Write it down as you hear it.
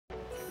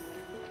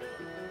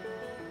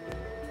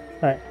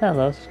Alright,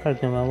 hello, this is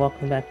Kaguma.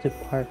 Welcome back to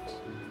part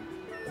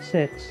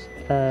 6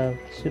 of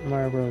Super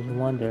Mario Bros.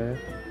 Wonder.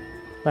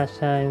 Last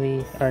time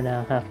we are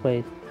now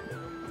halfway.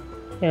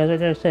 Yeah, as I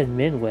just said,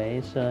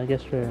 midway, so I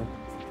guess we're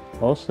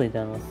mostly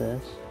done with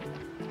this.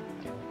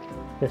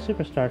 The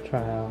Superstar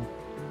trial.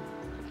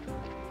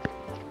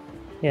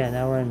 Yeah,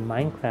 now we're in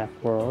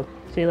Minecraft world.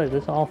 See, look,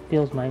 this all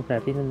feels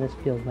Minecraft. Even this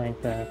feels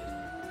Minecraft.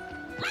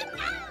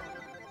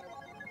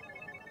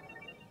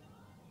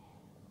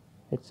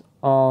 It's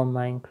all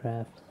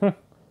Minecraft.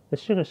 The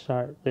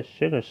Sugerstar. The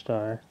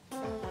Sugerstar.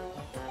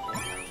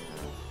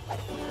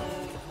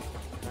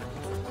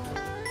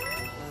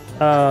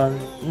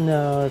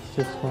 No, it's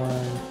just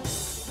one.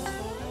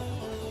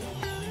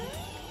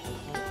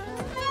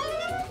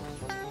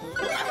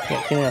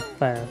 Yeah, give me a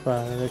fire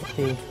flower. Let's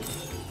see.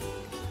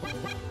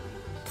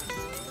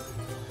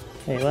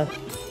 Wait, what?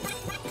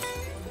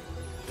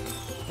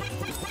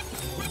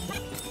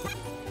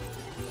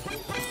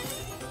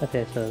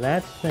 Okay, so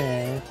that's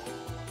there.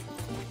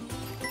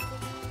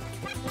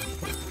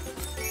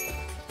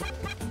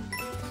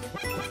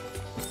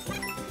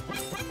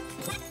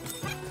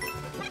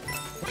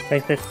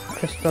 Break the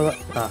crystal.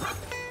 Ah.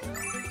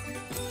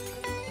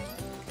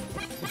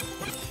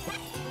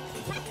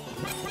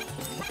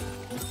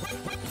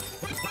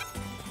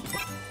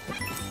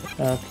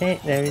 Okay,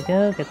 there we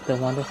go. Get the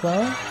Wonder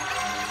Flower.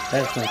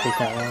 That's gonna take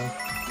that long.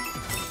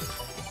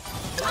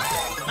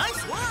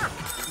 Nice work!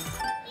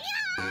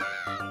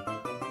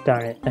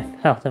 Darn it, I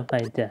fell to my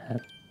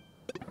death.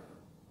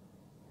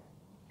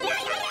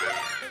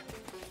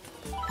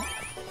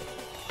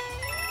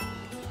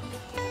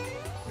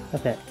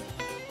 Okay.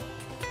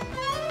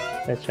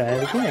 Let's try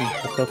it again.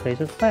 Let's go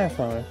crazy with Fire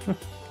Flower.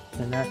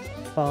 And not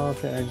fall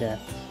to our death.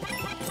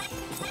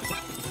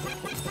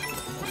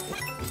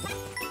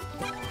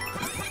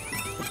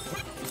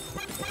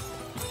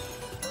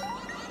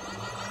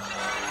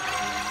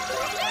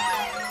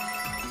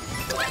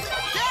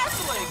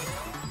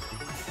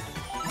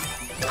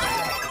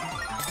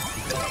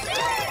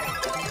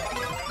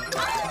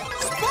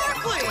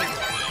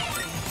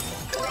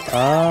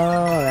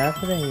 Oh,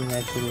 that's what I mean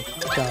actually the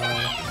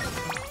star.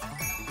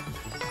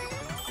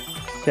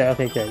 Yeah,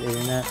 okay, good.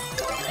 Isn't that?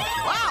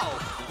 Wow!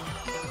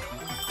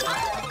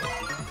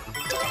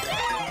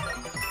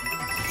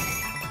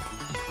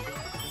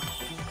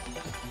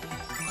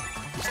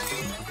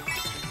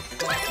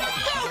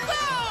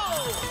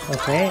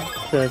 Okay,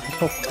 so this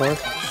whole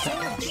course.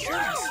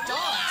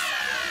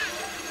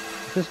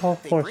 This whole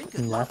course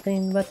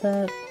nothing but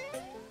that?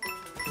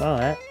 Wow,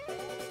 that.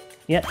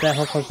 Yep, that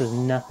whole course is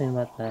nothing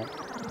but that.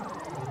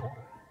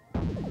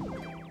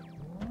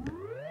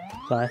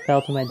 So I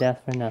fell to my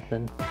death for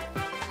nothing.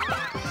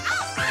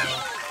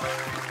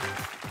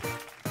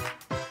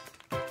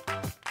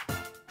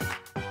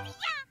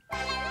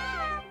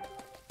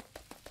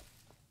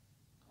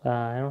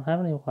 I don't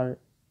have any water.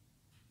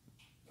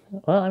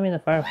 Well, I mean the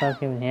fire flower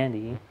came in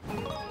handy.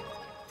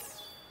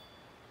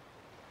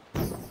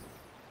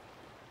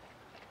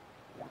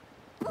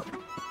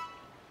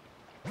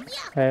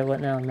 Alright, what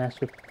now,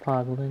 Master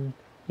Poplin?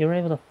 You were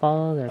able to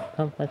follow their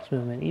complex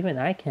movement. Even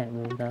I can't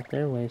move without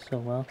their ways so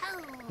well.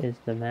 Is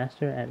the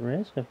master at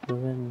risk of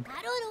proving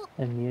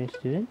a mere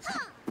student?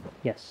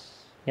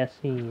 Yes. Yes,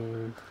 he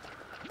is.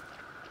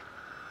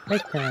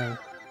 Break time!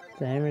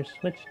 Timer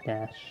switch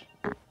dash.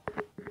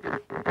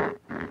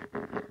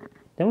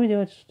 Didn't we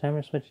do a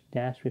timer switch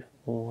dash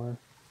before?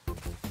 Go,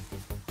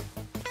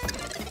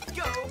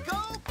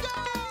 go, go!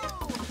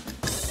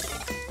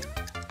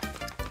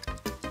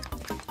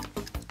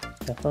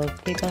 So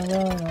keep on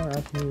going, or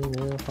else you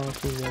will fall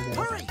to your death.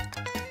 Hurry!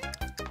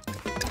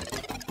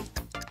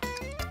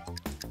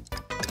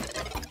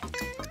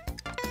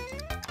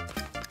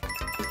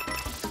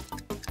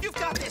 You've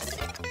got this!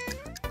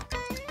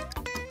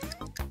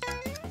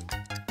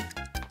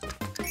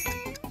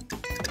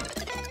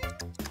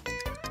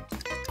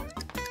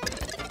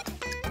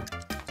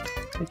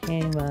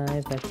 Became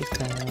my best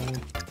time.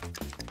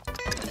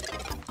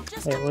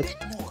 Just Wait, a what's...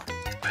 bit more.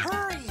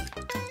 Hurry!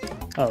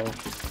 Oh.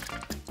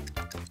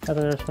 I thought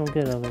there was some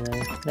good over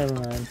there. Never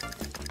mind.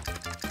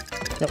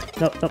 Nope,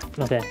 nope, nope.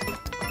 Okay.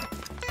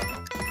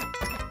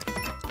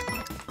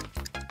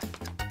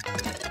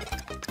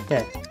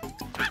 Okay.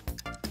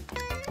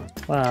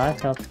 Wow, I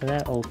fell for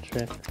that old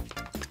trick.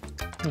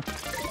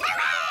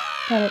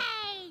 Got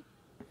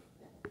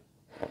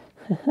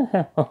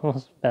it.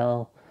 Almost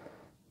fell.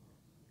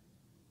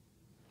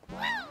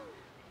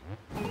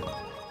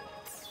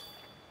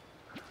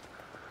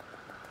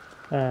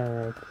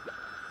 Alright.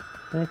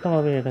 Let me come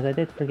over here because I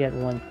did forget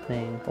one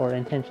thing, or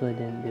intentionally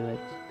didn't do it.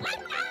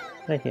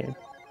 Right here.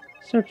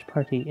 Search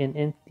party in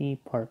empty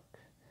park.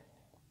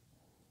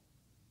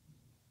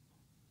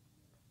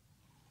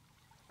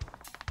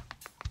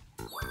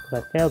 Because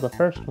I failed the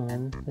first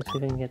one. Let's see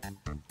if I can get...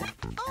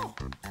 Oh,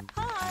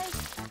 hi!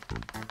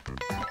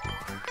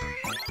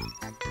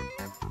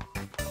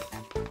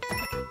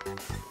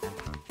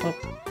 Oh.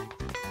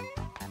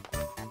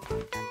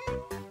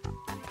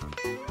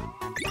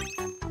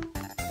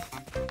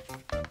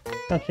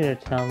 Don't you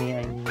tell me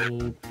I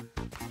need...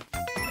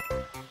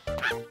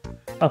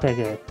 Okay,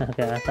 good.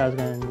 Okay, I thought I was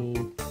gonna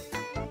need...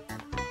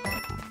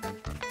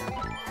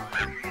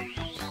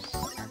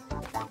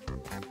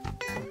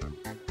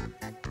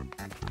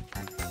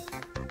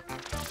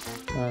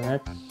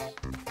 that's...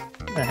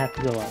 I have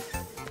to go up.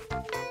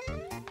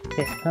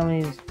 Okay, how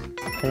many...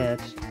 Okay,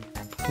 that's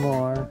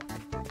more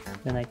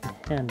than I can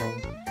handle.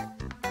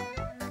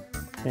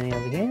 Any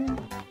over here?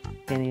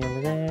 Any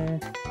over there?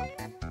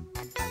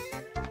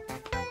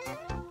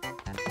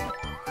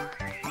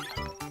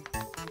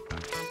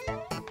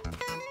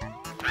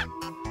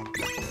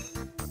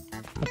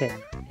 Okay,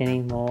 any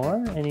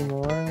more? Any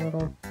more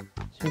little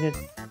sugar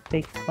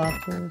baked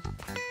boxes?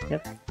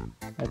 Yep,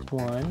 that's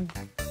one.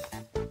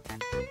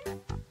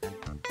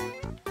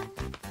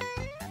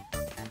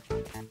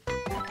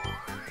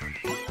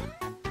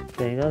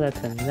 There you go,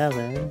 that's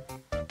another.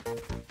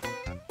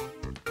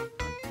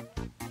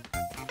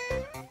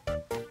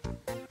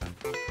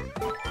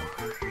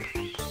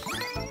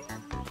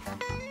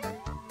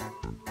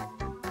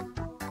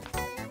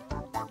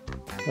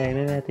 Wait,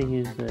 maybe I have to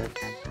use this.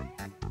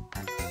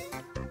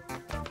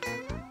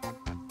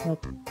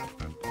 Nope.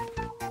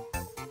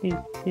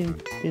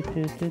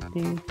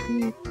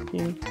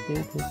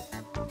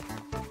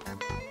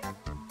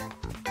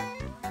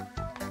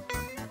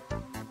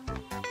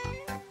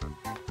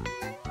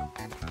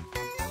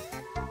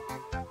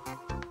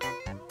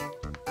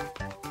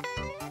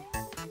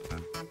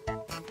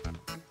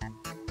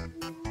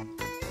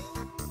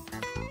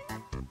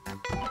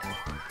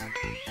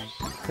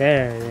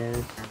 There it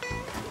is.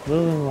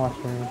 Moving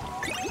washer.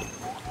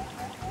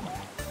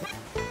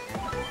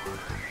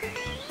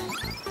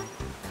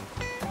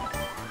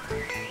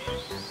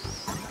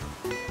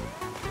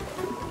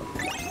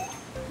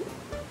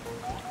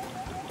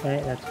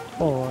 Alright, that's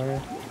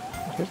 4.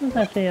 This is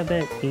actually a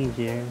bit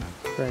easier.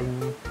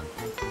 Surprisingly.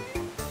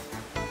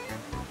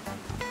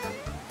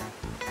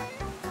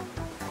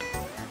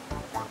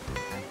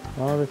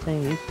 Well, this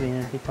thing used to be an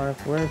empty park.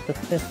 Where's the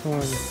 5th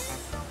one?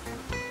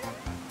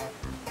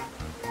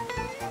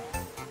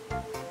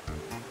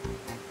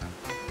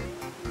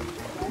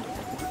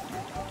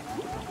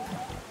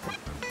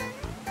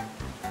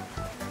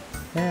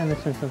 Yeah, I'm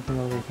missing something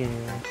over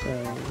here,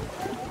 so...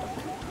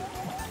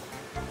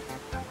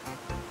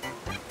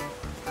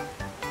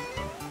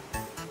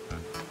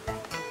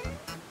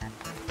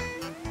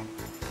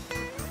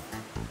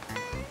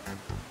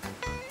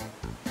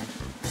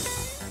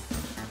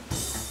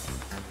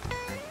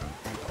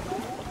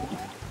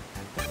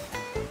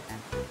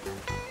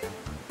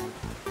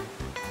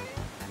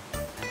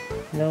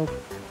 Nope,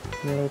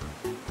 nope,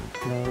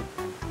 nope,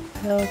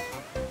 nope.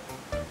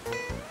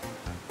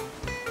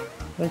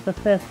 Where's the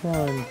 5th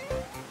one?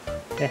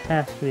 It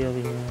has to be over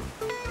here.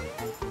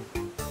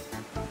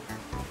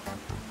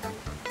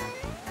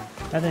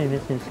 I think I'm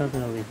missing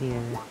something over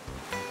here.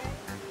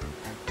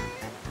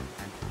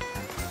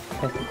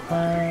 Check the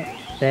cloud.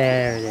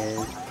 There it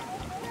is.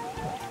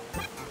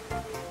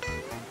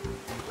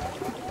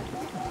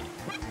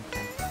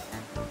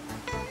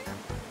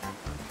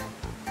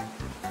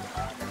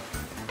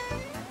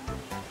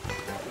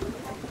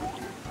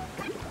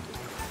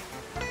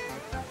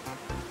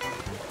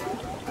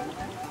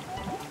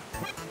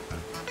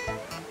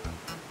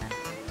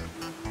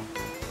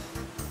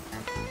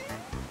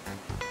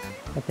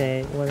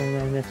 Okay, what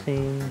am I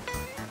missing?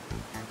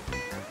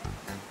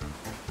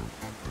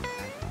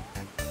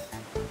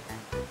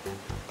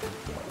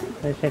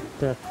 I checked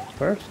the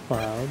first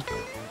cloud.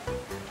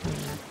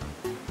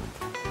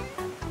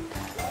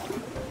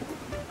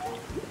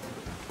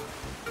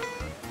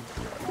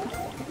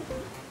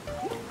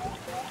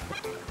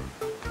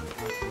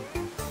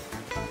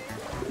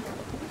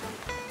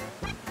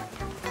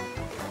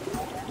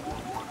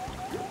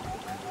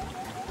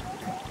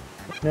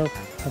 Nope.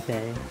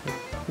 Okay.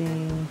 Let's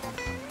see.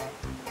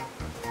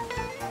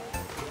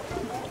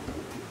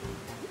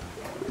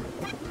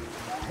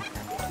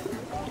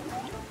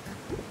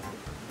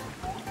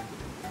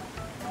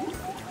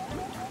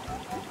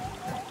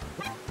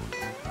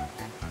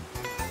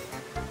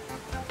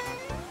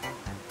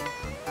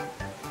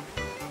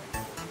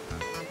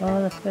 Oh,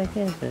 the heck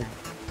is it?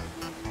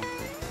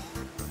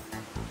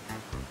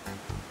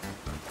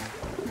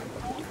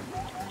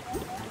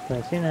 So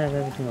I seem to have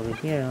everything over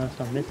here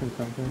unless I'm missing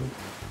something.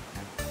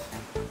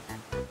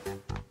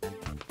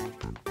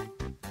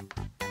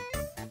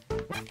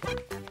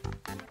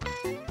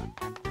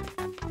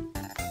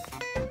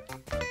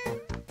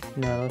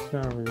 No, it's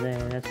not over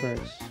there. That's where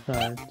it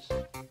starts.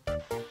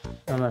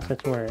 Unless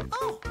that's where it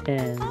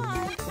ends.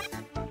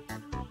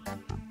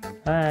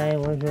 Hi,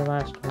 where's your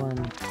last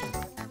one?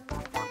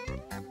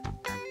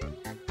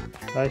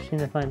 I seem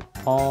to find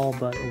all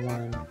but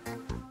one.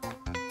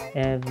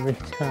 Every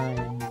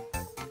time.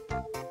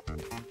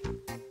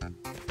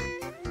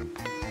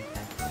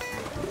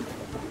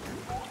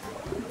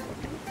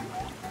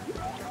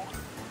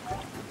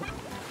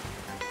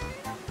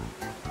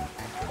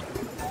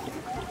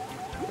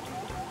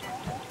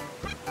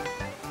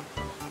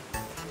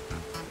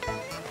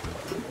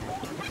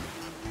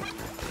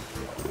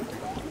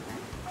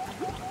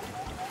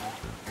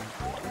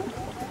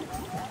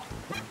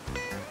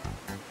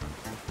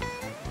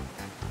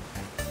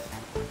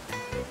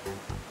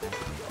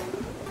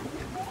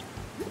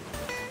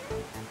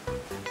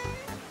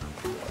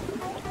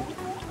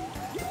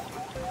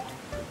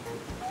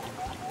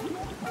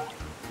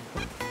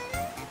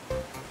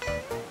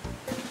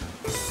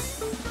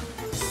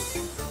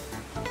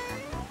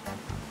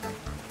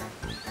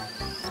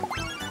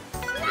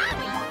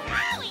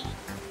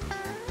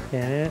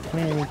 Yeah,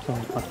 maybe I need some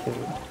hot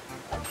food.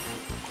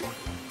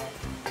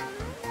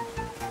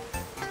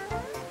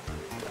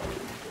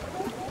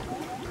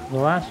 The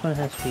last one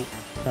has to be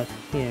up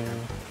here.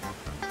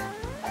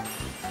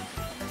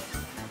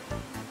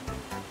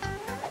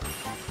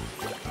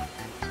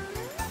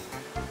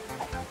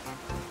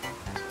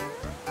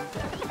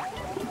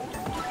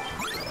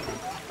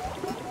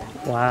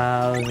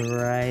 Wow, it's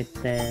right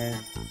there.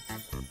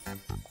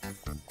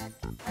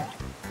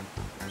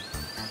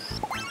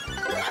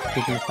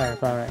 Keeping the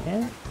firefly right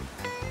here.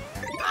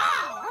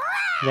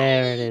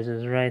 There it is,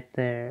 it's right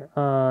there.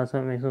 Oh, that's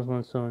what makes this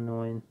one so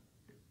annoying.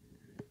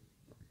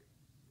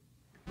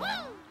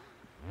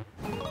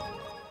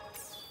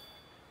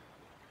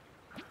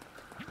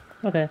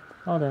 Okay,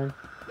 all done.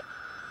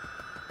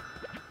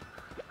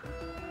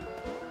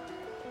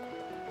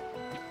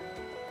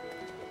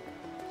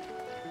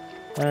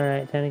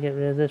 Alright, time to get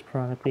rid of this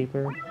Piranha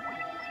Creeper.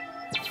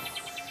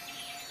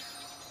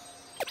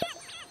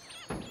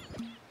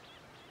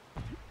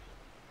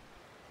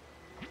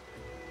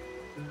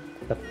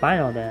 The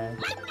final dash.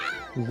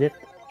 Zip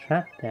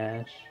trap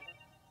dash.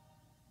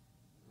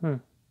 Are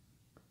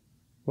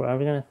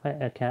we gonna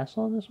fight a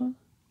castle in this one?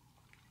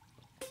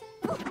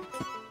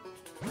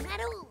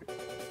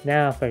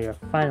 Now for your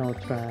final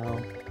trial.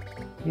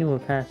 You will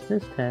pass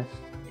this test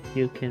if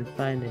you can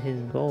find the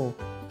hidden goal,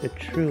 the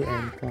true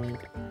endpoint.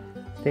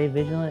 Stay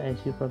vigilant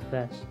as you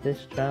progress.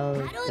 This trial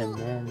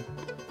demands.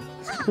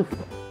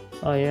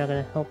 Oh, you're not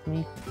gonna help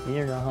me?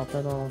 You're not help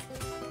at all.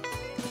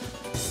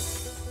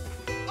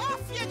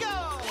 Off you go!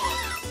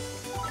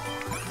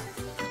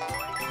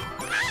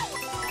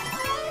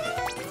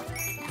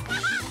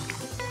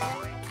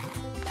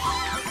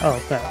 Oh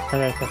crap, I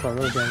gotta check out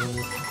those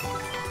enemies.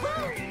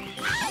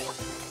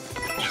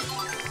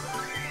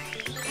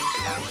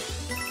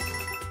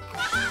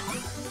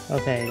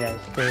 Okay guys,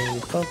 stay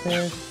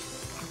focused.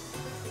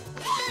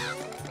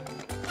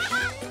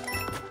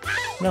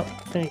 No,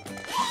 wait.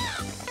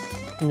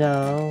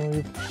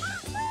 No.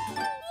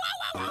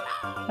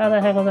 How the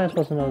heck was I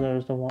supposed to know there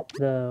was the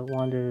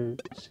Wander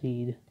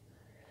Seed?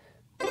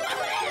 Okay,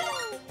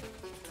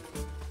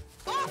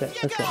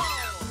 let's go.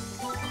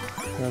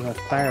 There's a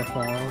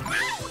firefly.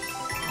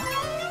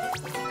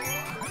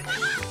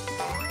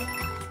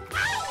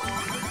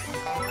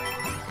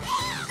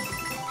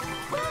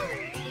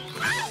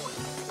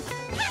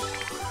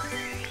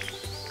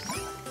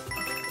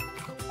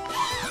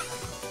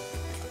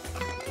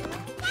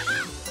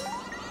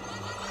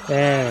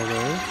 There it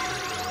is.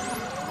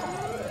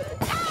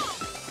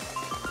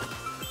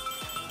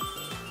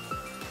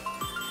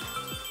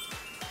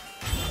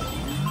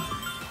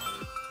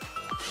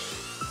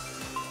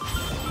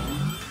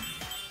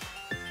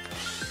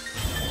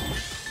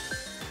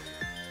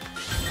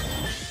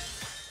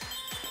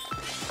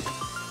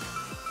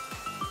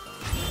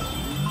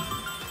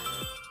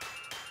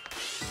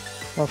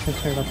 More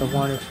concerned about the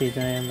water seeds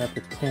than I am about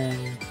the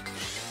 10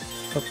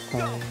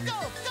 popcorn.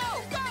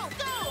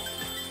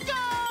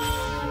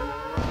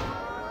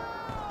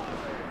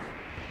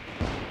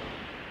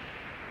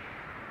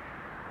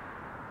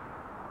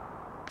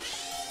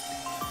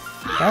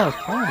 That was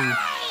fun.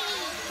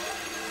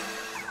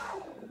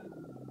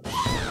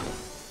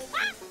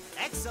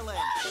 Excellent.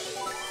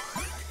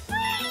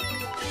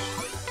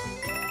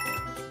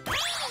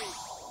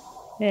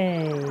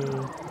 Yay!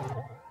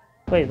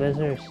 Wait, but is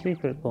there a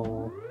secret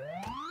goal?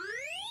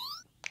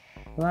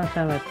 The last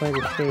time I played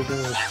the stage, there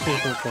was a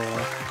secret goal.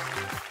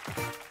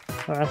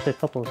 Or actually a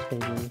couple of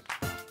stages.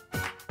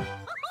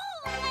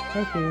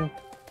 Thank you.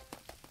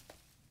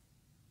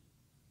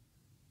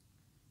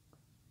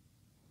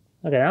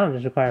 Okay, that one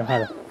just requires how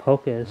to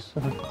focus.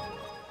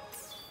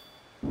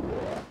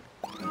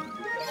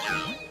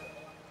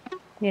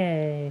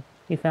 Yay!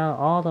 You found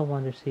all the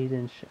Wonder Seeds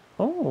and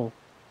oh!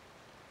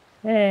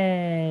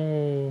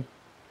 Hey!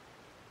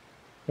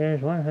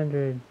 There's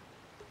 100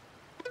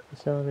 to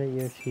celebrate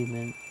your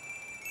achievement.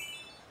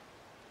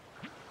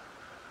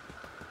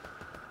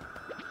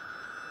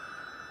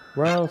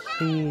 Royal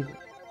Seed.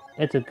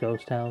 It's a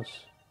ghost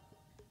house.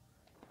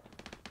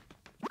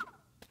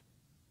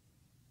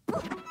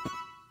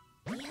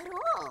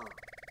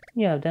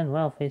 You have done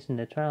well facing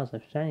the trials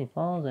of Shiny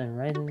Falls and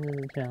rising to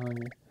the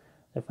challenges.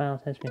 The final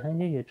test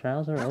behind you, your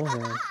trials are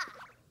over.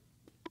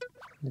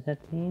 Does that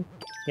mean?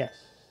 Yes.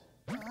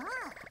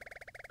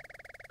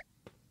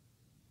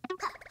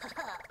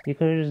 You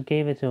could have just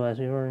gave it to us.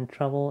 We were in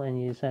trouble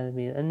and you decided to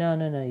be... No,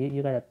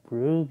 you gotta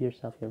prove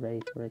yourself you're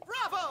ready for it.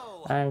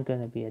 Bravo! I'm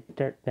gonna be a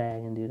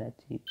dirtbag and do that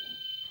to you.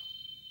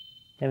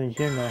 That means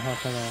you're no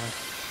help at all.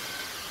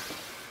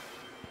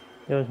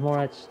 There was more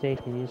at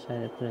stake and you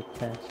decided to put it to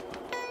test.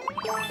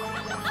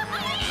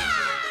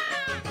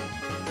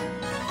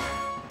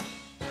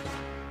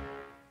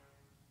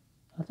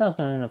 I thought I was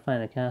going to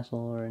find a castle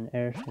or an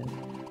airship.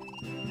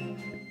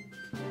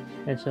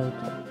 And so,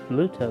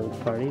 Blue Toad's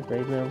party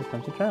bravely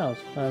overcomes the trials.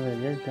 However,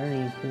 their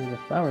journey through the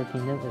Flower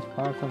Kingdom is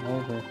far from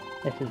over.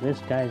 This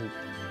guy's a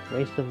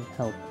waste of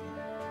help.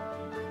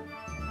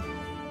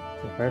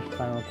 The first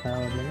final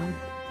trial of many.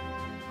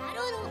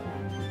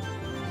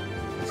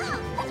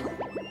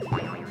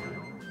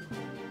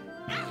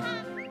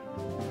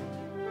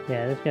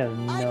 Yeah, this guy has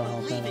no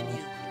health at all.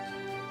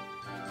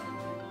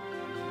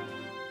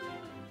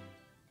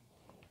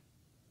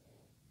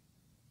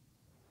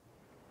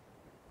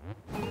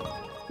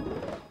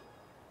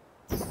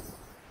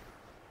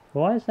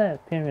 Why is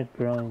that pyramid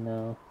growing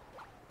though?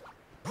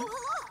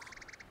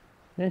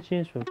 Let's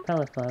choose from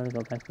Petal Flower to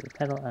go back to the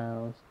Petal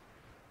Owls.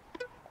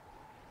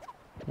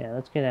 Yeah,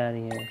 let's get out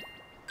of here.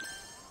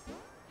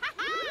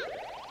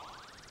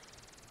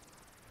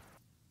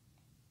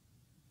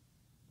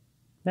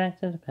 Back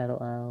to the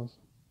Petal Owls.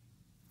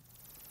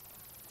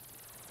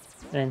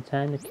 And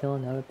time to kill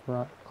another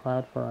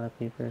Cloud Piranha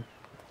Creeper.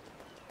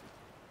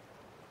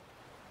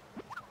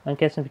 I'm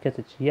guessing because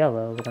it's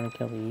yellow, we're gonna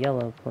kill the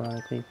yellow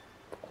Cloud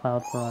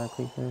Piranha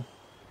Creeper.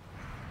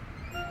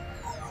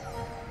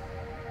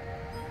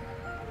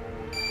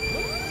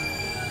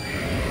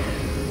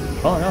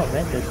 Oh no,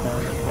 red this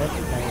time. Red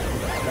this time.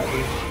 That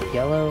is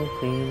yellow,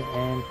 green,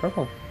 and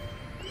purple.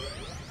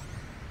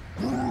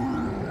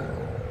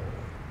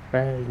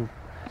 Very nice.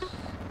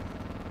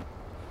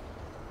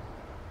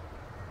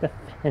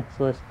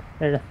 Defenseless.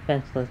 They're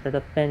defenseless. They're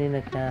defending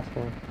the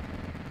castle.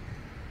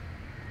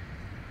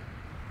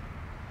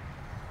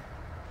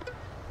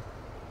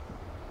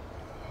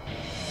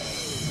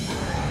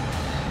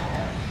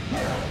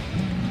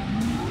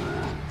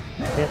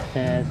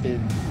 Yes,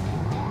 dude.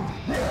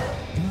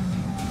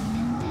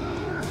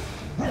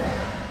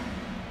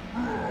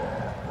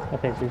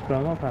 Okay, so he's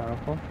growing more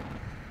powerful.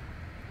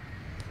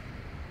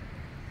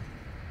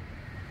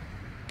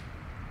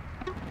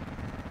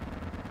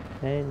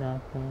 Okay,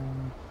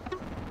 nothing.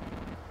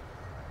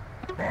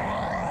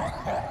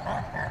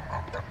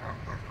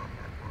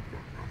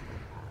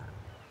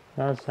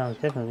 Now it sounds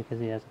different because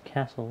he has a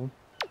castle.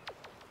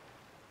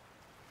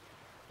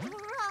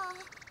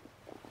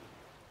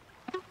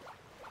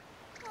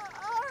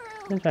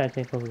 I'm trying to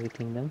take over the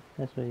kingdom.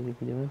 That's what you could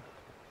be doing.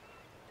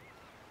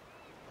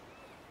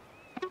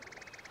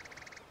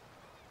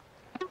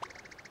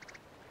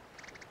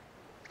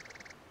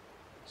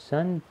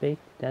 SunBaked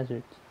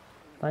Desert.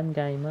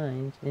 Fungi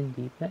mines in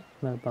deep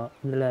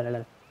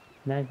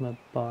magma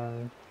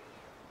bog.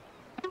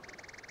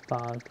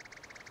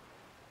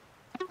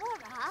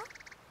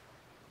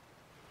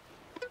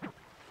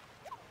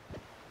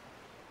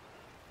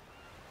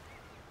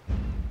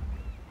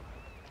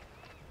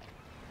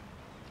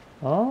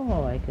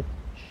 Oh, I could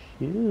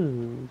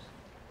choose.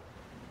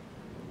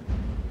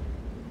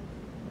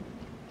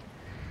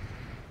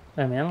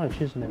 I mean, I'm gonna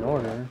choose them in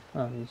order,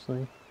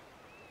 obviously.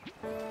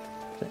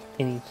 That's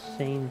any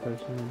sane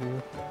person would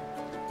do.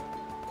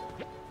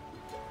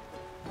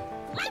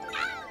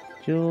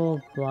 Jewel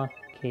Block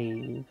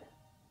Cave.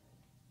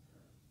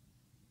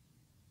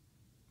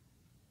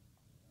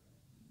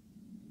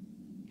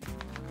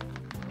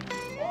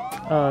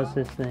 Oh, it's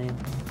this thing.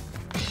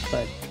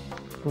 But,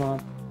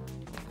 Swamp.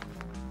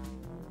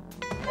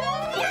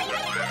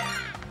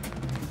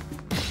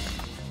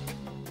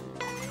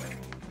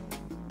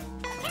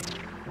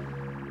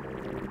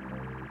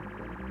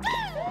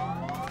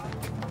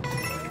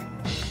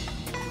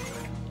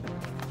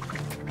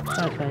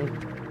 Okay.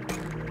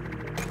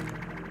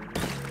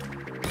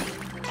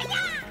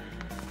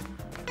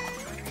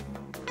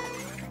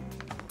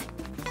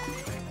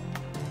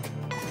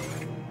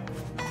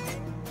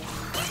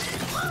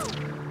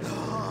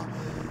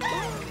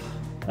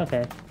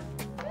 Okay.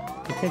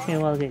 It took me a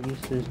while to get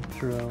used to this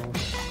drill.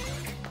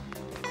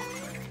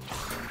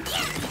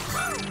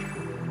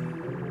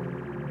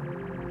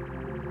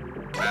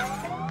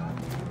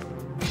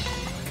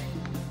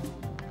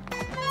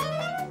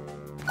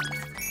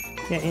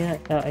 Yeah,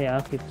 yeah,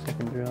 I'll keep the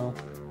second drill.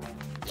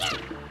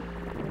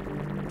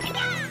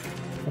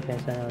 Okay,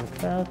 so now the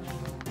crouch.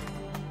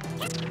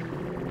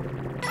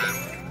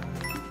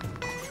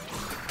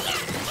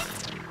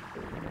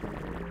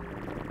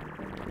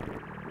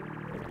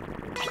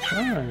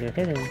 Oh, you're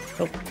hidden.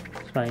 Oh,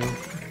 it's fine.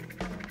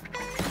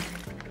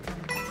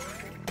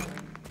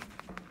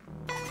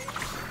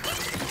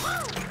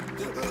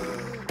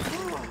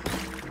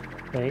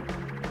 Wait.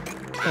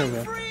 There we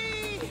go.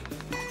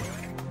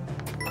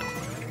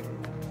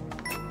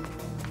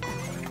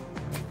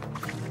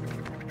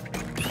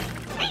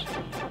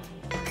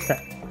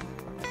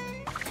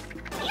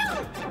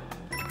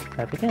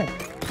 Tap again.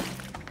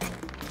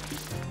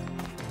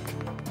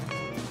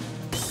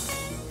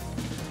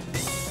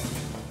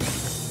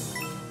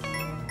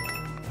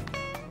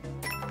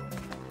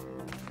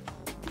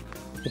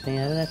 Good thing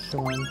I have an extra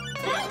one.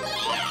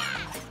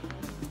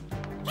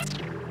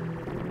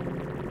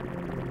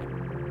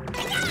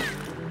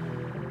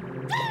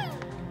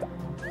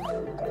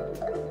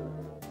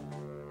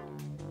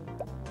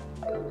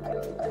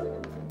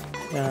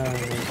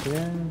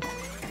 Again.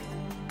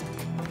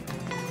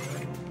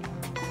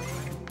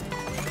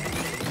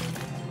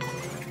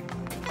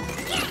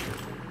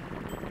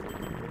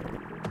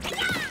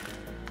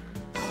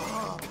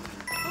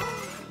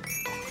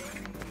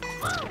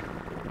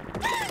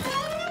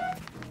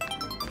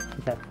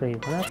 That free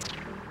one up.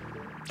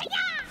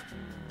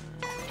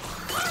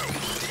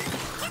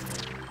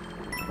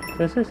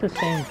 So is this the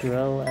same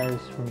drill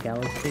as from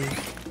Galaxy?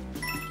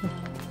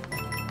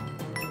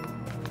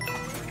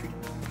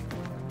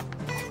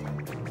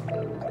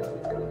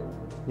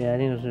 Yeah, I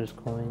think those are just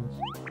coins.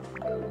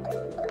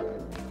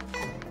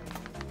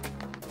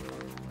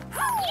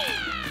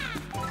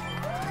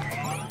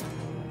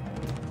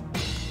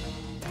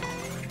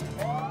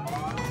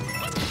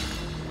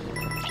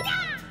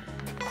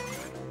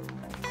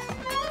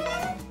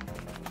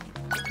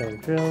 So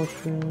drill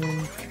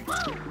shroom.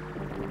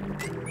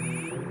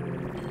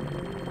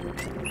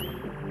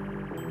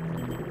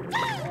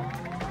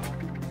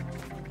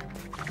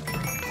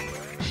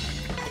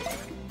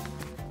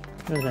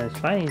 As I was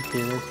fighting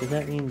through this, does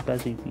that mean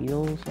Buzzy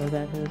Beetles are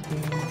back in this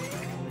game?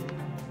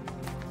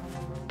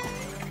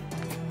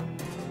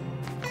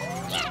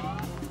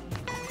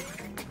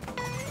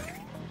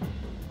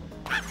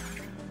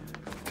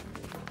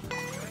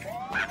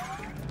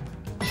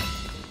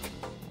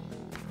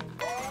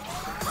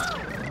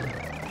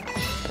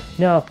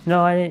 No,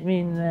 no, I didn't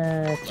mean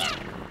that.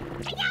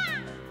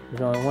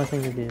 There's only one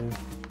thing to do.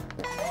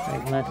 I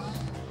must.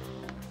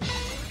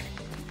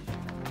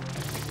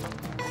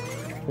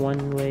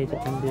 One way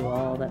to undo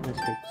all that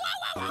mistake.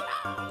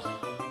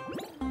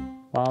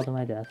 Fall to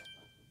my death.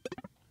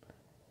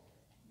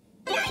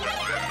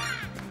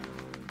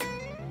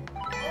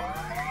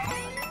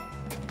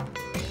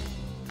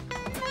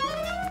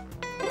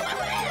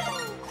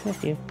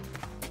 Thank you.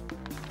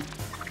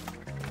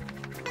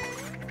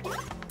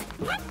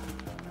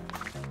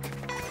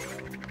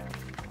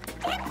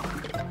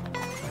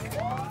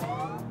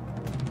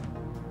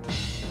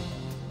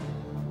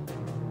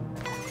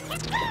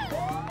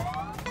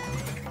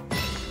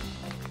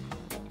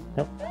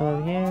 Nope, come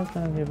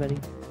over here, buddy.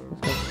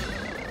 Let's go.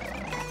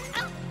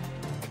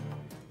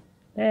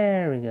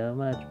 There we go,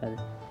 much better.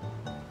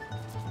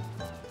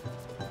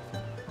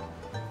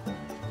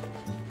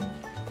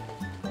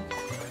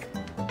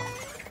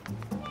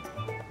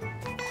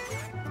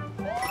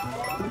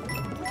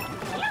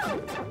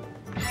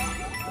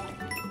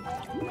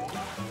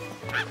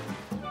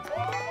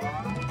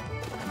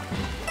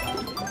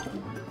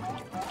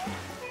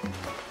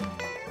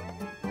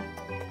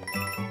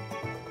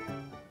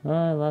 Well,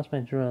 I lost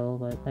my drill,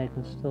 but I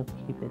can still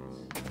keep it.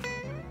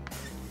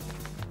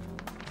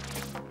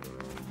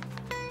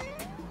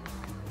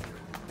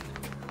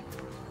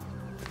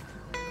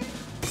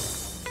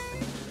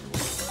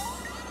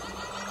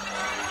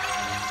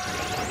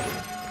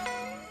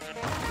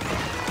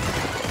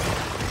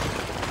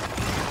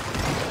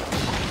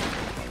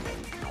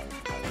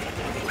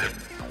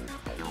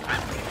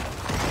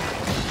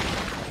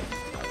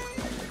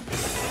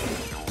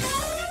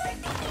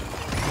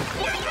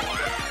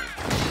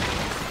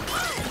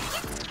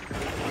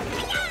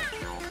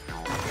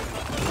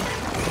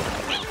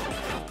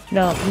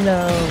 No,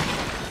 no.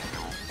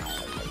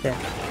 Okay.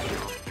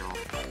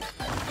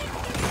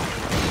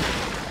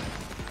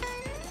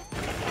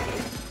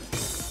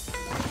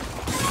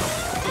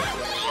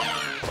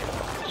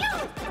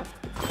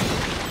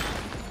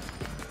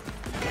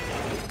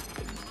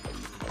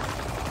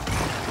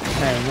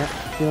 I'm not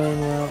doing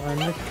well on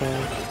this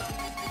one.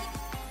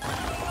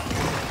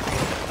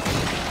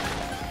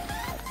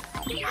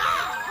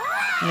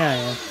 Yeah,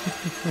 yeah.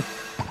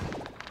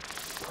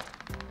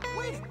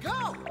 Way to go!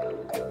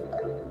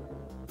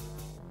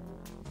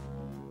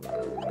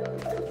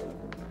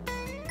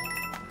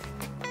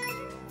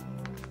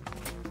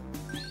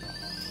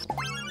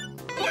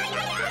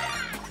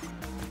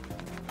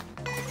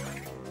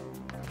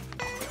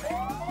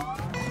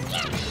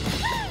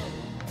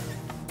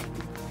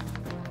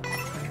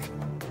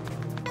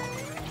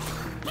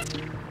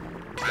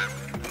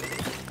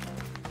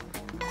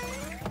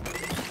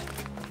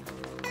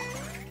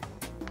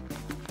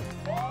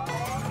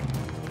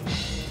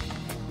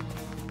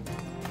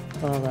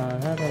 Hold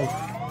on, how do I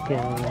kill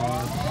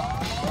that?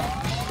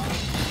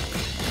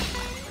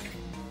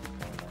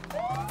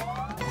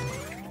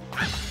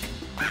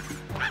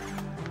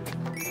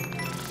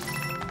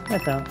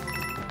 That's out.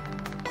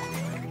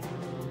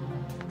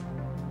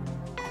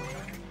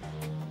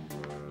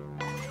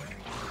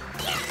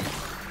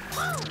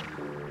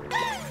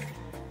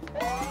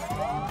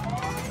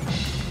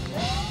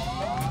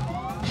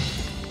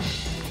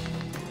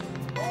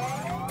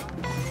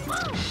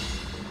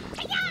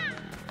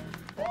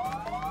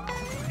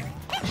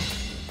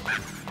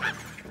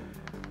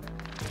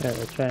 Okay,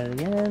 let's try it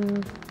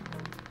again.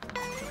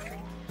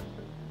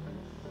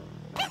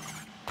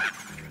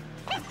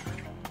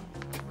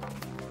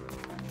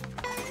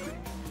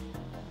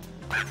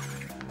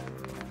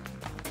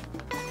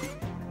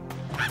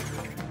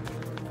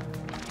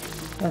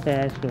 Okay,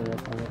 I screwed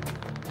up on it.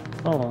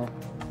 Oh well.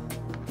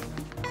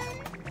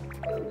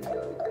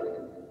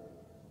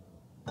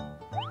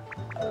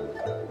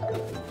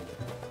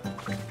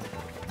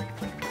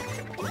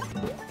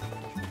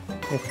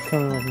 It's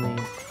coming with me.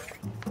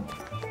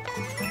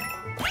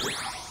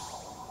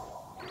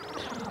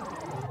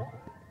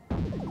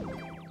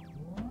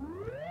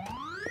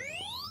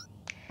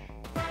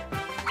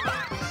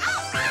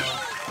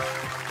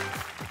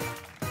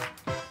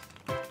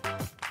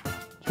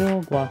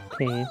 Jewel block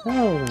cave.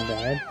 That wasn't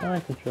bad. I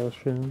like the drill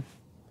shroom.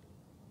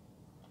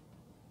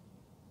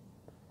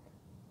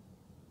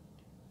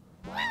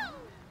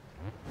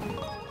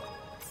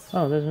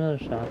 Oh, there's another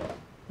shop.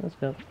 Let's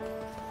go.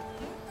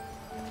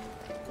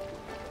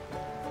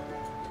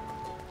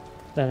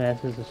 That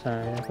ass is a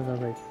sign. I thought I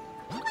was like,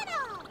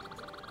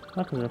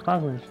 welcome to the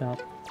Poplins shop.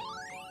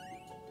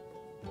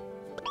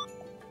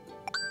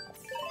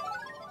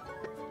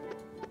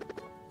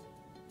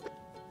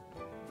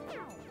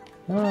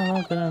 Oh,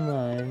 open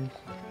online.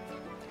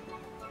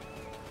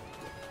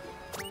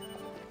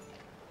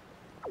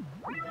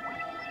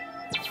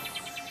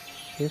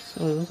 This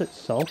was it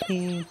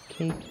salty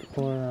cake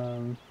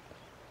or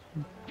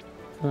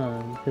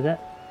is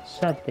that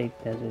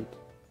SunBaked Desert?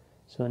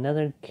 So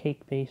another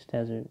cake-based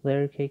desert,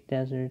 layer cake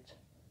desert,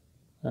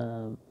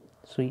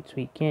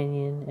 sweet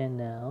canyon, and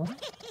now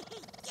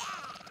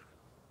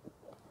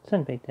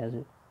SunBaked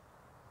Desert.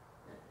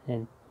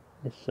 And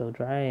it's so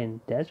dry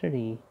and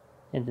deserty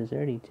and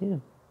desserty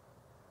too.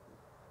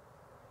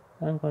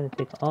 I'm going to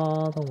take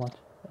all the water.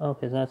 Oh,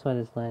 because that's why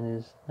this land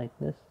is like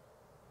this.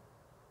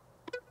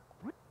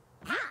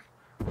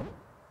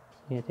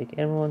 Yeah, take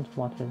everyone's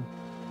water.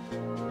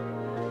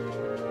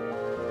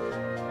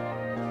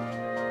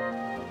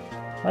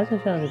 Why is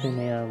this everything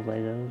made out of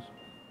Legos?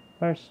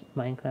 First,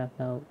 Minecraft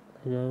out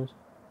Legos,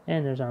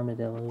 and there's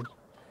armadillos.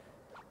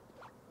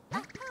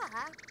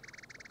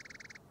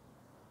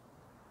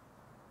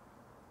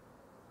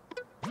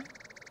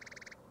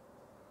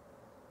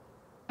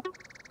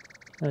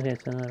 Okay,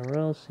 so another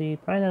royal seed,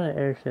 probably another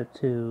airship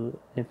too,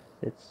 if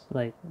it's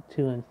like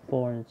 2 and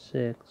 4 and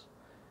 6.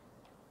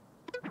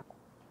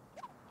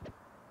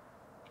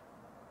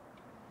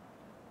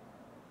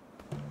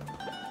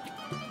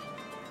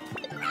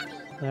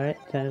 Alright,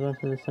 time to go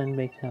to the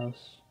SunBaked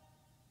house.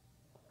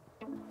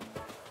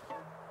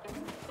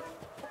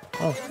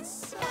 Oh.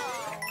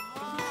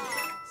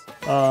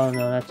 Oh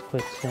no, that's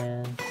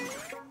quicksand.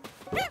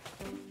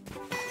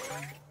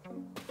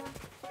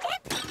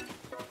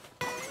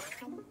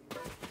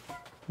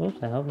 Oops,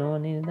 I hope no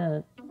one needed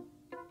that.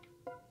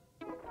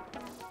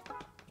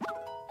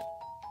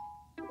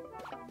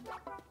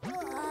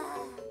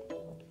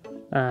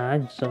 Ah,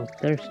 I'm so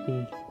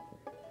thirsty.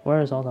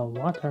 Where's all the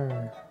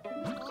water?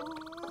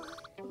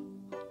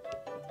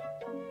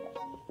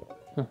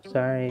 Oh,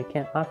 sorry, I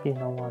can't offer you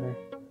no water.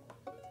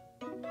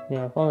 You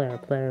know, if only our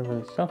player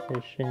was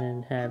selfish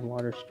and had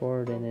water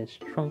stored in his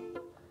trunk.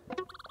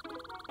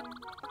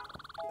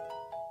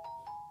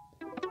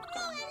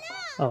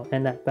 Oh,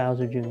 and that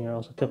Bowser Jr.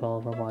 also took all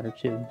of our water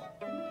too.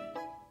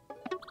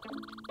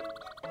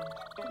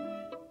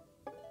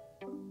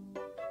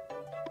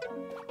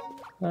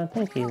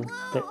 Thank you,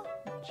 but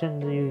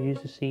shouldn't you use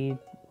the seed?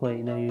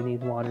 Wait, no, you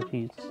need water to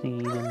use the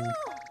seed, and...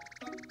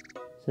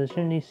 So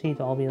shouldn't these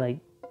seeds all be like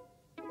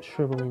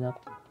shriveling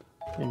up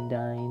and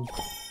dying?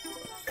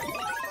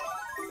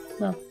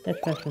 No, they're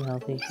fresh and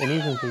healthy. And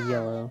these ones are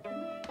yellow.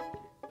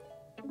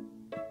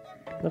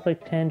 Look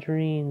like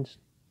tangerines.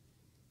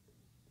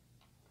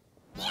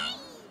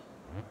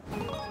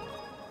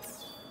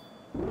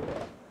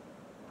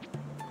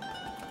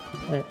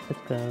 Alright,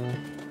 let's go.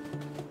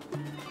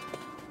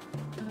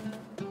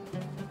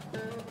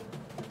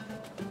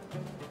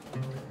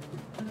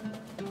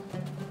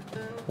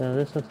 So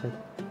this looks like...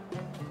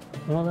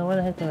 Well, then where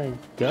the heck do I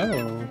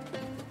go?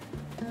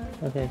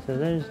 Okay, so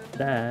there's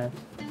that.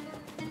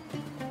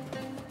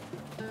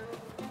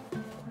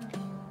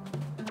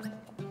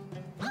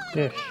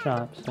 There's a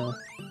shop, so...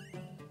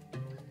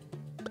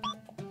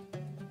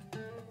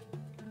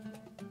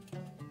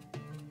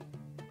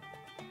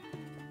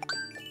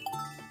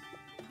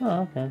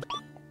 Oh, okay.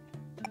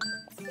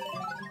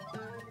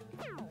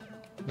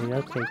 Maybe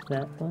I'll take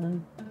that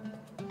one.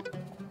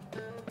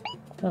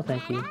 Oh,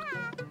 thank you.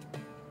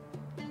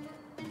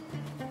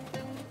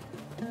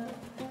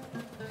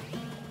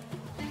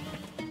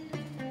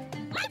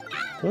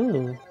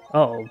 Ooh.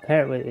 Oh,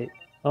 wait.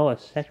 Oh, a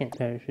second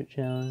parachute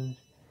challenge.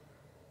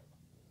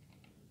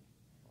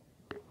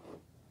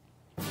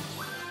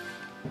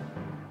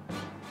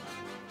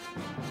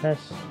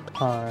 Press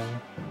R.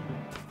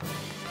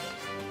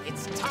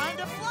 It's time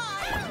to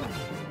fly!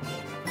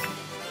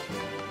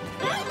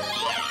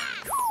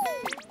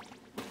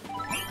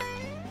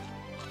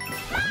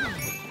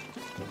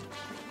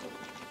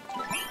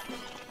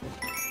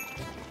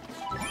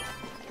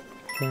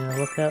 Gonna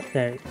look out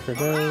there for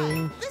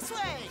those. This way!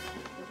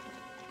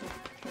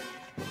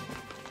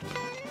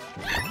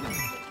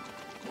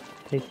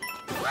 Take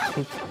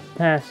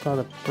past all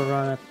the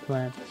piranha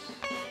plants.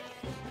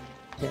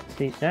 Yeah,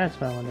 see, that's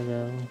where I want to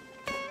go.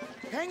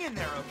 Hang in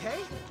there, okay?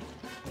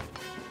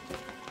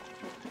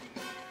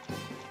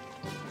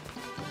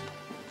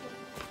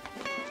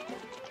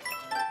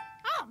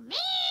 Oh,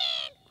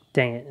 man!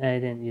 Dang it, I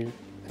didn't use it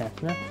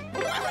fast enough.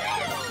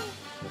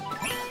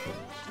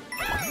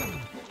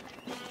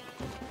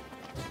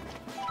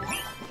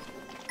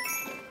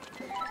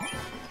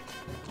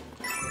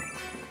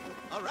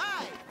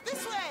 Alright,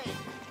 this way!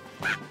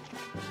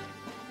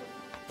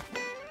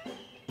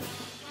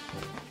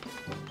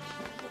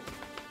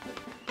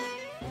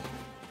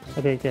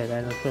 Okay, good,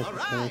 I don't supposed to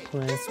go Alright, this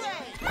way. this way!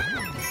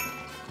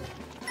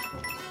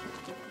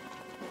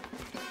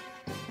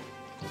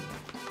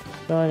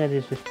 So all I gotta do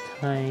is just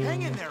time.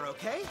 Hang in there,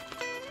 okay?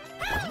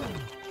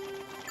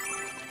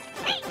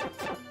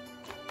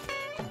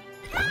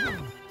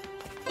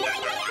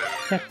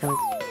 checkpoint.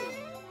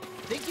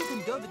 Think you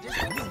can go the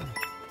distance?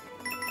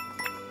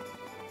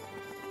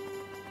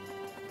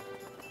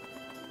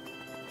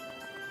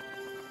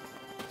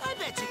 I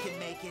bet you can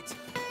make it.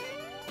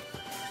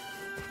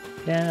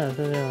 Yeah, no,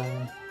 so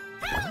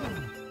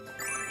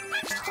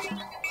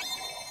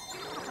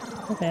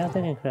okay, I'll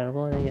take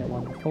incredible. I didn't get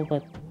wonderful,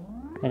 but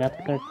I got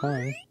the third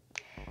coin.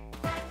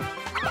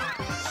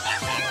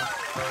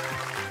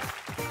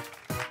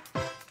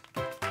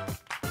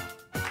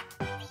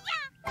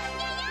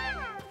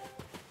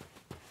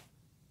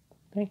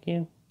 Thank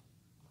you.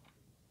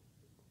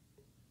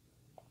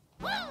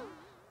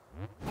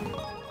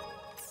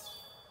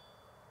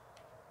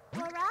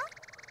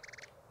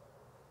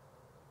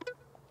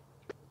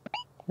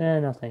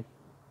 Nothing.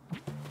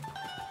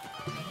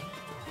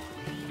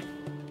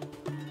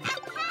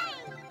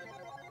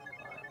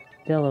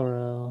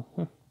 Delaro.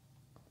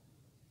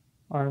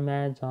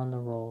 Armads on the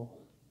roll.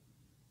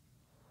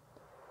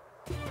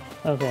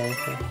 Okay,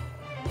 okay.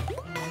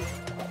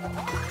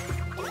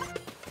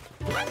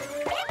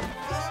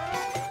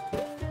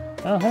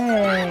 Oh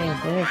hey!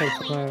 There's a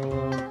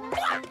squirrel.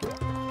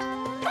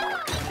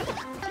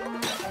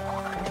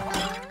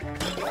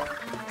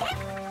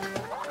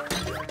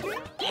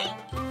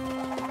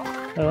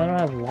 Oh, I don't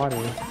have water.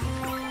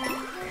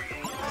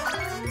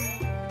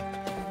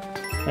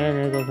 And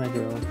there goes my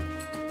drill.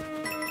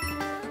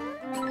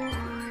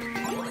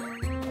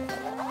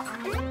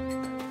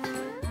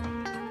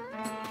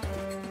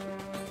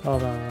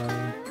 Hold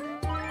on.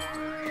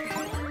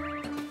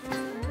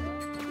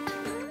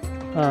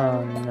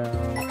 Oh no.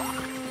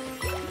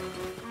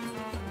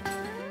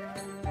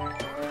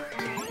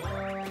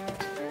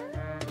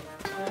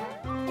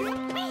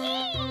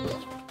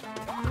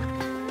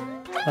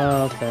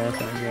 Oh, okay, I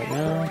can do it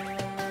now.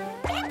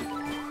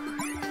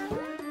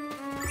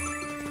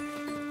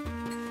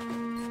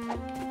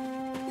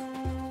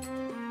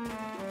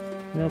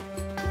 Nope.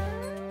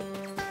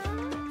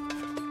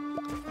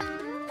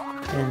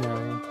 And no.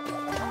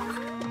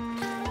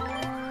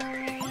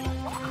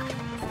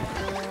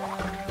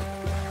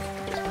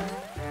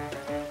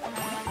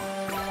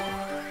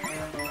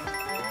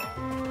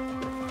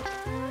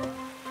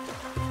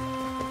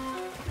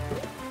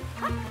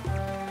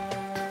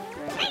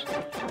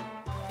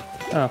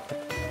 Oh.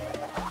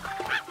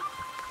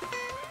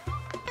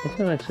 This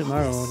feels like Super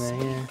Mario over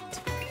here.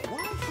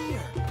 Why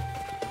here?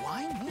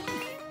 Why me?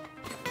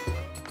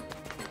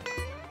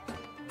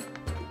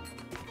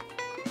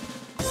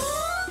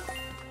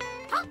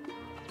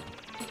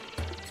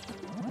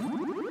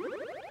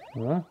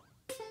 Huh?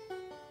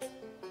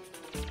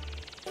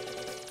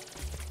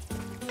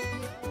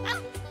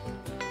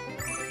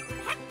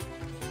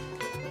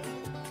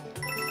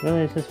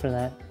 Really, it's just for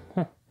that?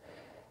 Huh.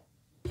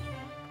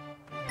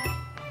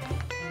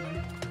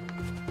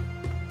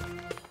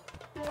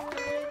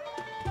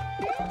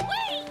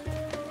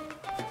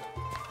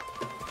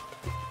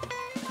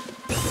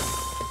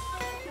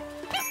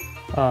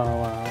 Oh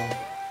wow.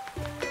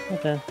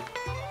 Okay.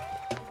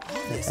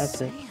 Yeah,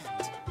 that's it.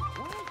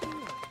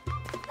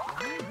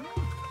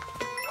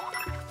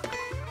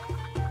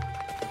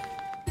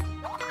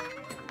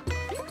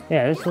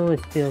 Yeah, this really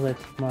feels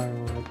like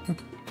Mario World.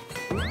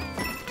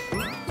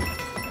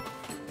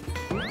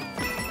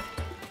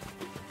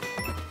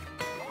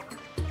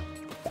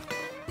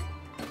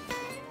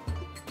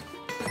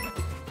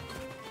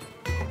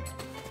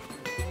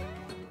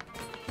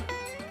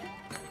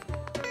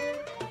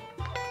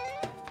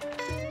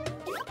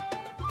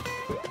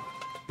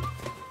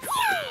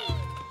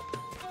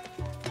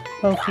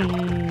 Pokey!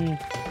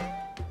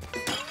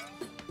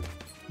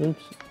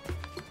 Oops.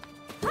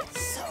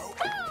 So,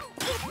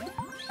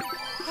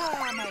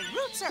 my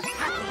roots are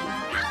happy.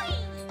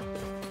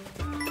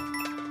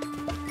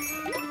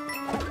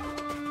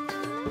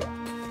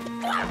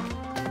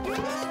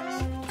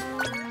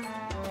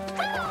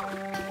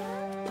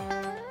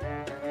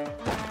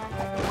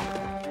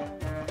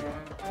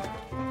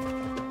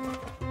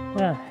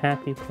 Ah,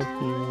 happy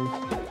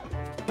Pokeys.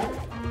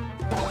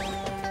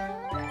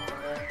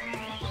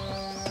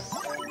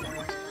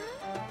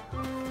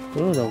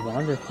 Ooh, the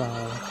Wander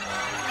Flower.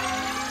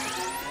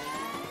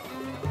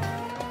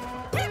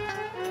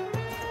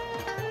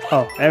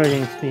 Oh,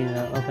 everything's speeding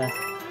up, okay.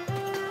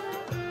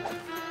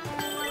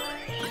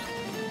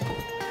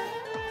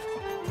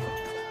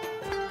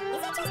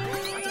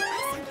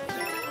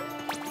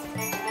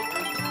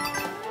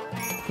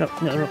 No,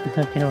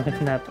 I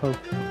cannot poke.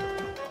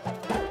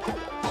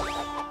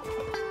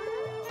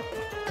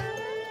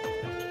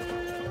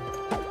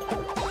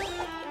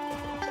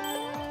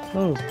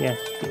 Oh, yes.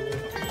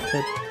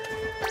 Good.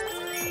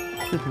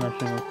 Super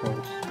mushroom, of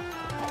course.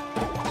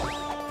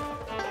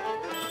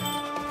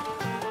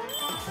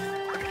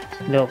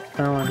 Nope, I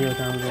don't want to deal with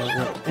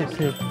them. It's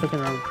just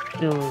freaking out.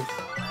 No.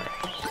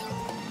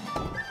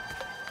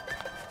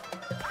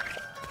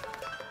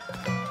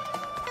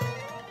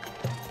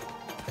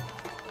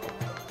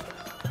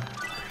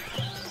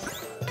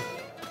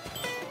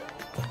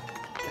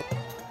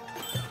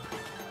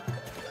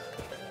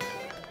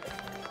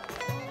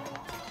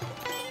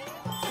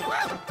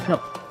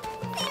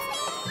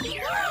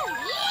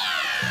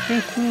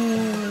 Fish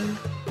me!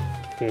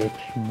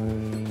 Fish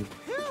me!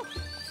 Phew,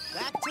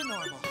 back to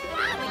normal.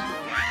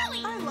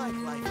 I like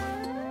life.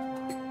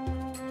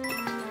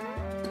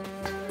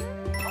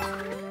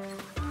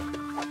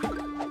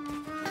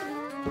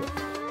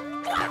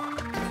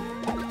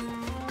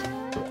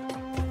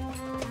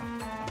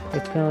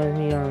 You're killing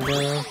me,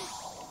 Armads.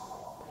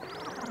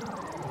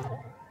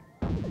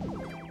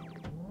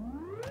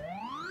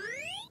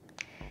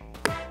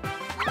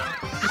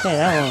 Okay,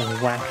 that one was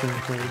whacking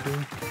crazy.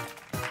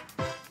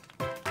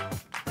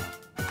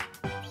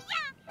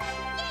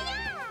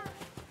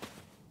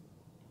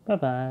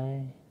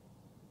 Bye-bye.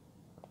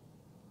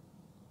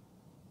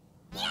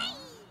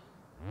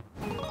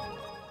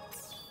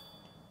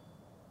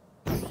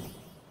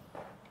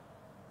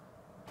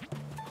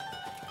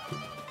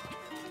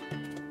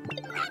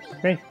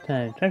 Break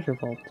time, treasure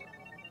vault.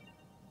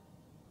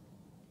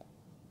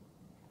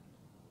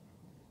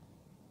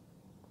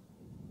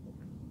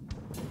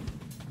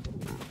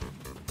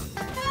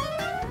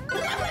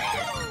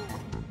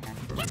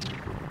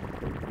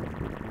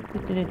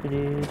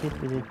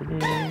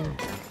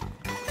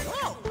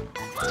 Whoa!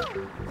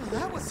 Well,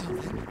 that was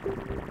something.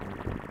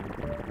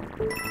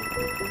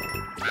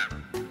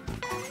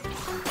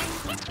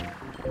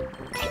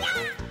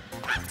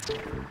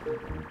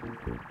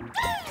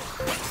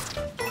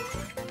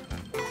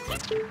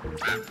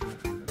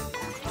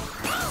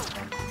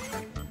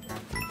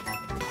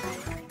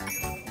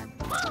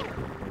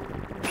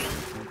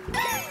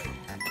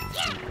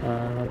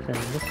 What's in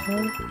this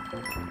one?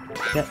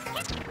 Yep,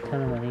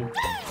 ton of money.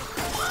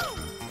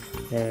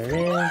 There it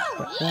is.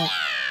 What's that?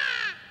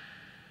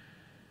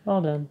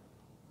 All done.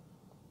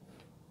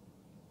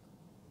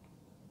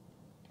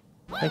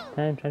 Break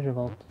time, treasure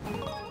vault.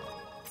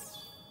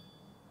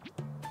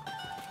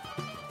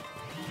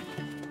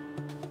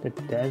 The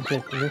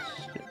Desert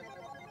Mummystry.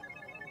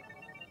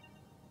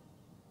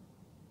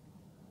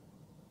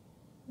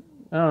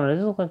 Oh,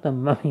 this looks like the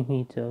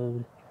mummy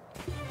toad.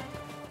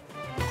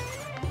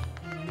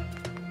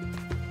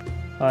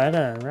 Oh, I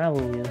gotta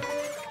unravel you.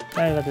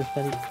 I got this,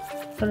 buddy.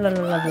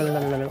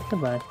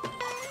 Goodbye.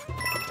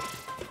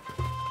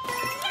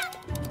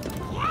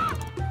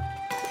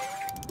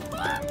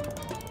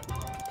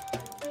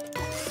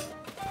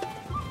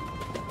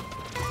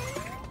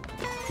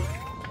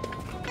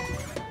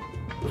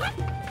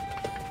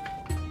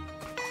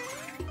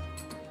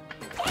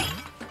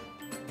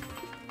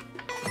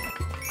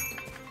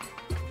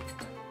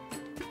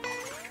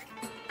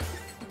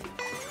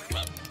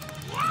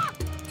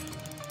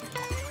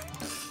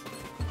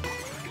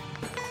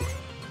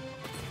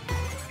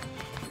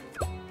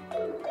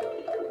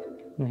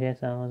 Okay,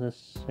 so that was a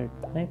certain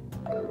type.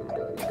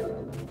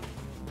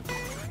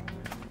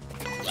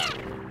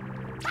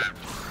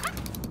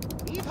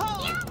 Heave ho!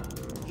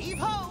 Heave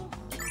ho!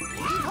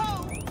 Heave ho!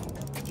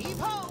 Heave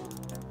ho!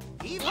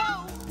 Heave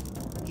ho!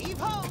 Heave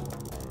ho!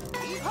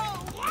 Heave ho!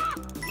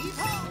 Heave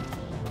ho!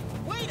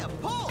 Way to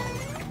pull!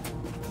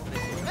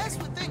 If you mess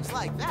with things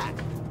like that,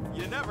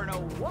 you never know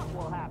what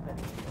will happen.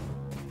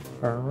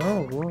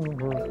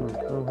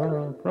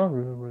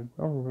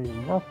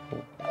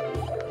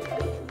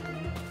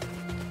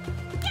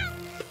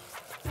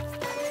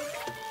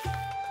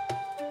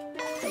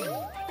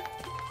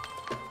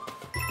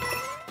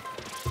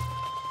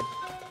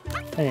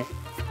 Okay.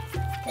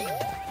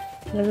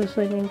 There's a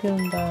sleeping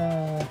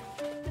Goomba.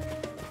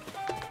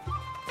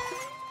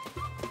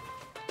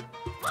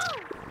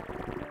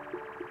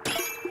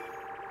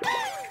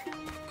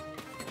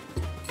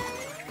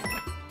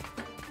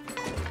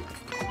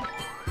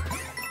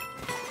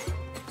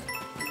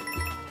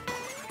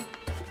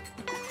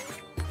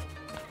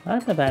 I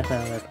like the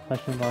background of the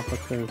question box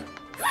with the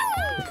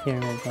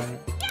pyramids on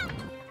it.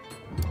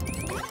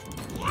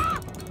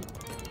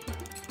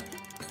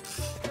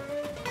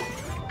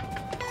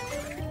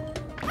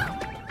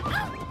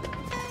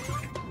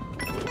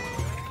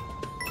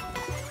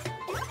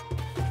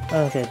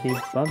 Okay, he's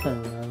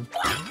bumping around.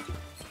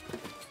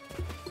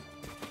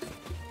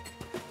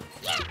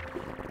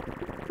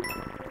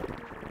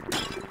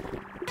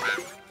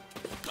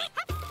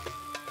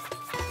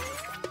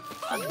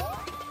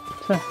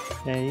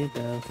 There you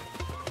go.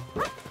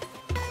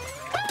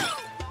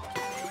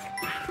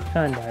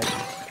 Conduct.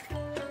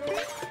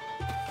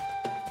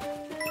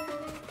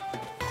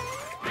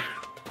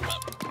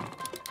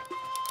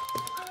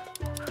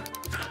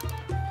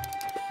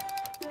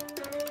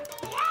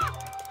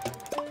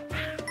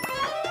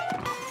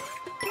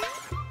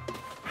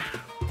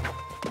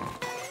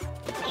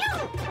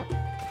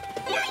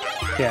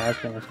 Yeah, I was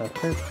getting myself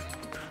hurt.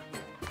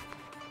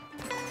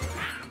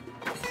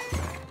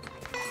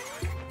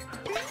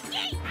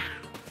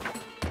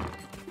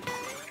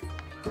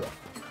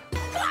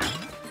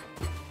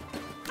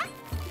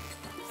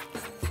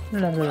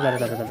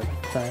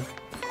 Fine.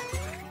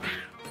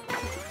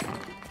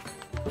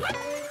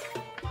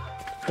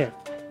 Here,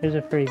 here's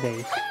a free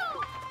base.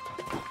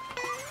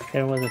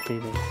 There was a free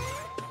base.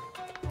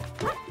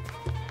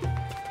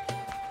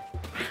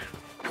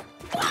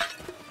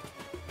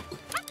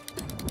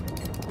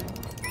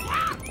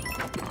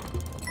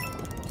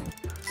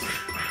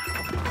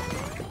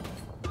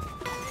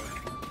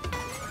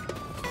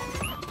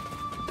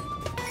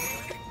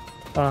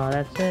 Oh,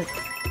 that's it?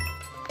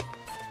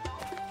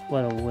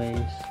 What a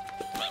waste.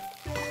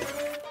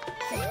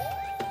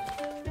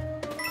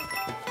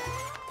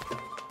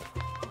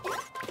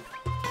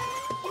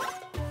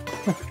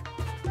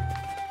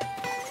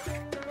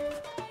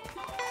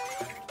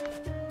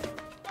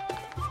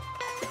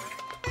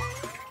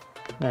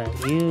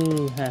 Alright,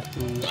 you have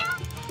to...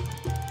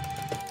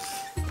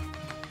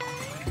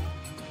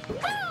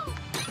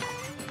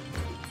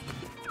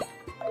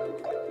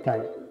 Got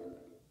it.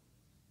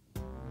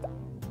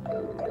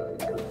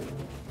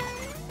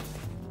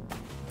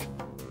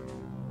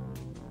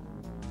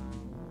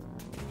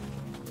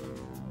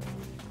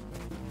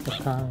 The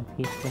common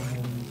people.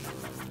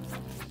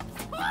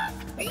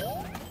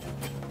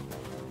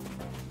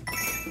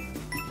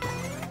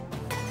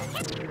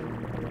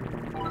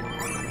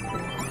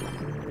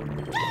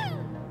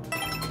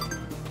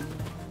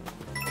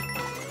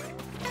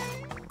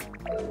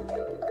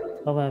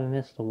 Hope I haven't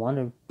missed the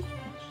Wonder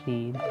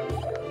Seed.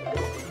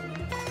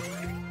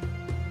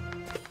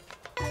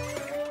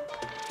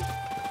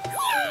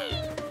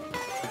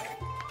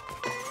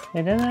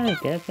 Hey, didn't I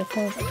get it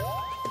before?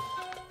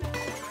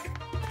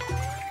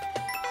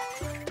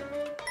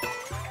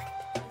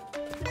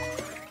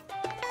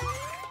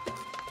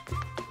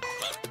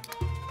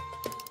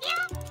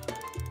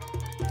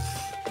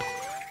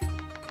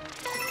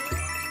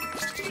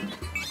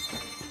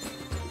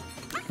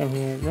 Come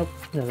here. Nope.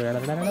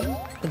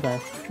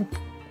 Goodbye.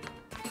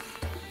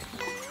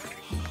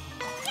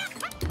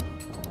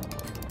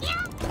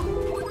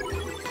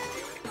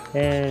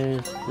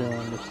 There's the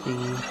Wonder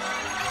Seed.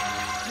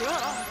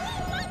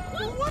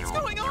 What's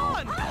going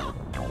on?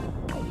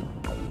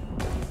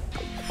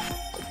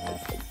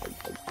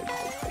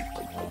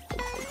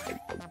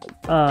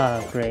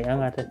 Ah, great. I'm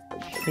going to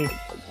chase.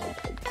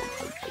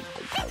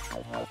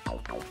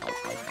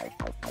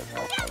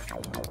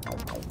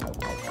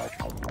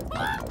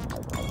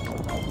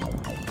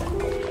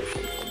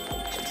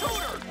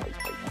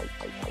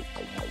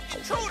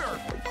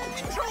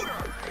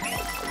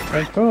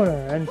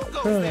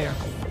 Intruder.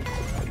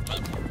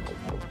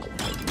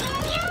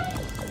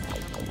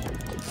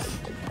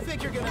 Think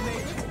you're gonna make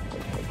it?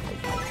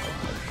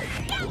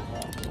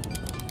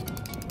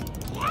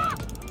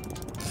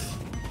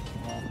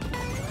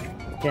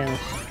 Yeah, the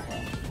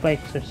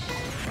spikes are...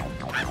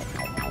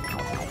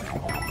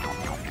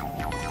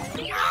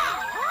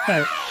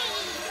 Right.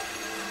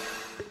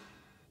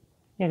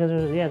 Yeah, because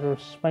there were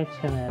spikes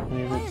coming at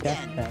me with a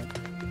death trap.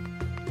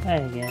 Hi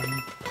again.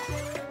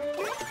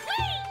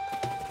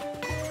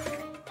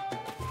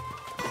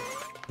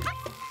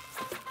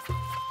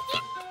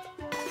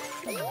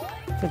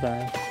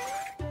 Goodbye.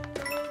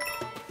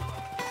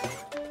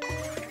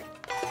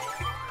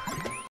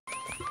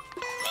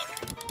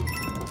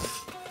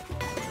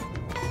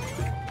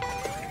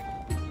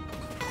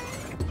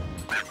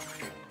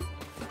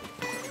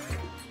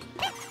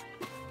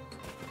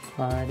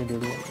 Try to do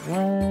it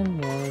one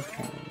more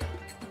time.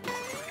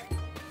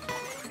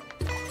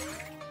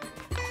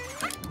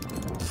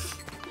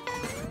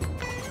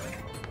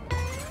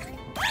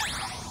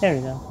 There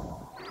we go.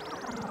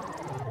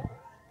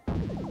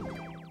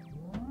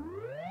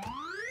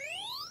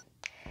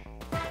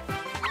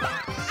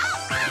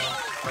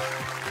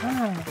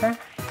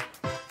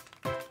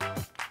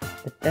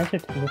 The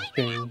Desert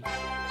Mystery.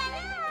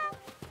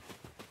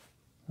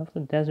 What's the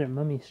Desert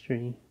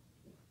Mummystry?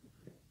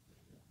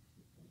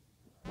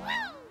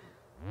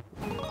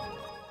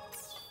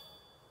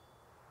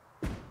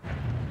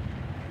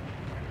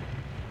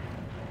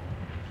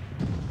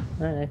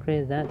 Alright, I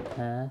created that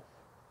path.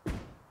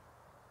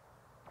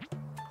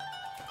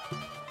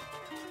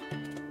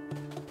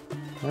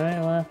 Alright,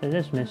 well after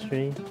this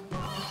mystery.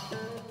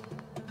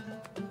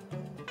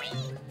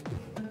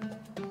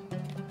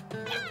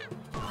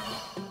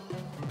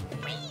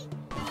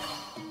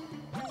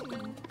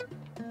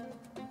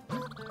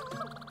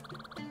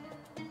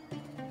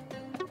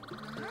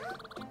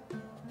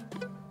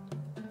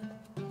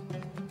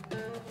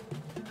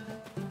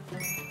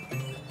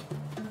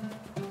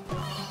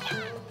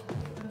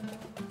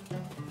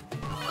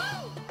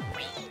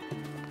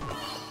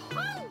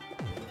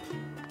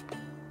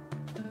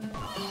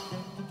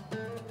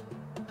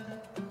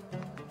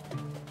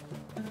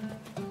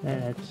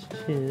 That's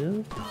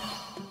 2.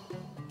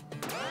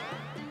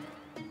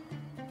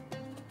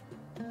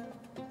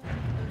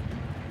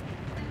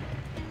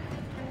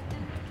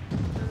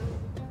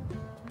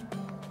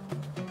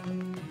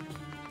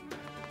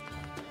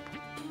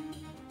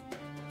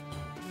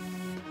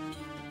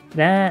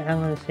 That I'm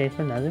going to save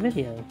for another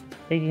video.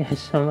 Thank you guys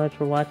so much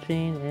for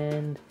watching,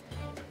 and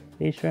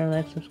be sure to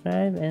like,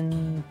 subscribe,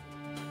 and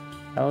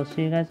I will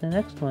see you guys in the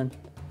next one.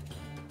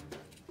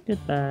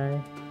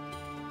 Goodbye.